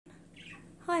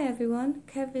Hi everyone,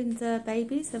 Kevin's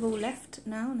babies have all left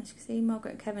now, and as you can see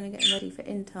Margaret and Kevin are getting ready for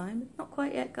in time. Not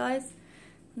quite yet guys.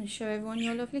 I'm going to show everyone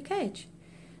your lovely cage.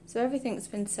 So everything's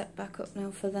been set back up now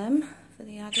for them, for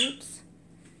the adults.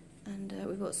 And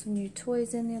we've got some new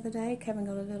toys in the other day. Kevin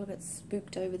got a little bit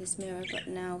spooked over this mirror, but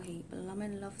now he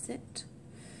blummin' loves it.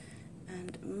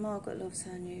 And Margaret loves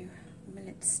her new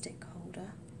millet stick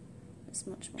holder. It's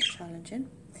much more challenging.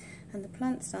 And the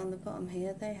plants down the bottom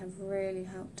here, they have really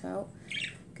helped out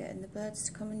getting the birds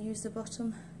to come and use the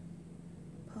bottom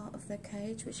part of their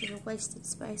cage, which is a wasted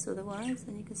space otherwise.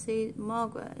 And you can see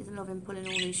Margaret is loving pulling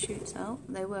all these shoots out.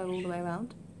 They were all the way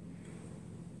around.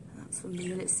 That's from the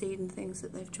millet seed and things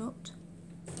that they've dropped.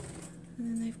 And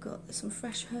then they've got some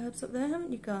fresh herbs up there,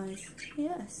 haven't you guys?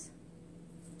 Yes.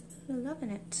 They're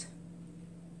loving it.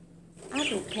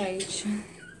 Adult cage.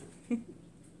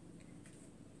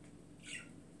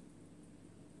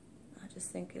 I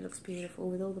just think it looks beautiful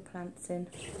with all the plants in.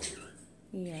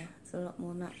 Yeah, it's a lot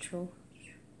more natural.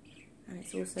 And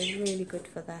it's also really good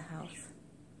for their health.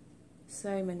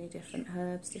 So many different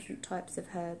herbs, different types of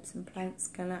herbs and plants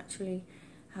can actually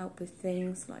help with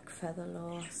things like feather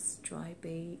loss, dry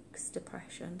beaks,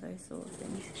 depression, those sort of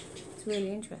things. It's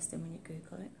really interesting when you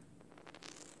Google it.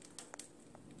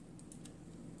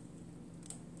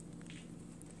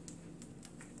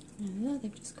 Yeah,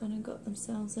 they've just gone and got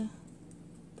themselves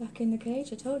back in the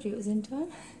cage. I told you it was in time.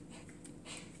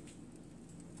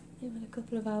 They've had a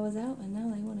couple of hours out and now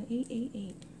they want to eat, eat,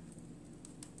 eat.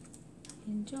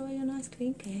 Enjoy your nice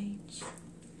clean cage.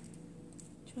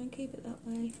 Try and keep it that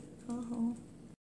way.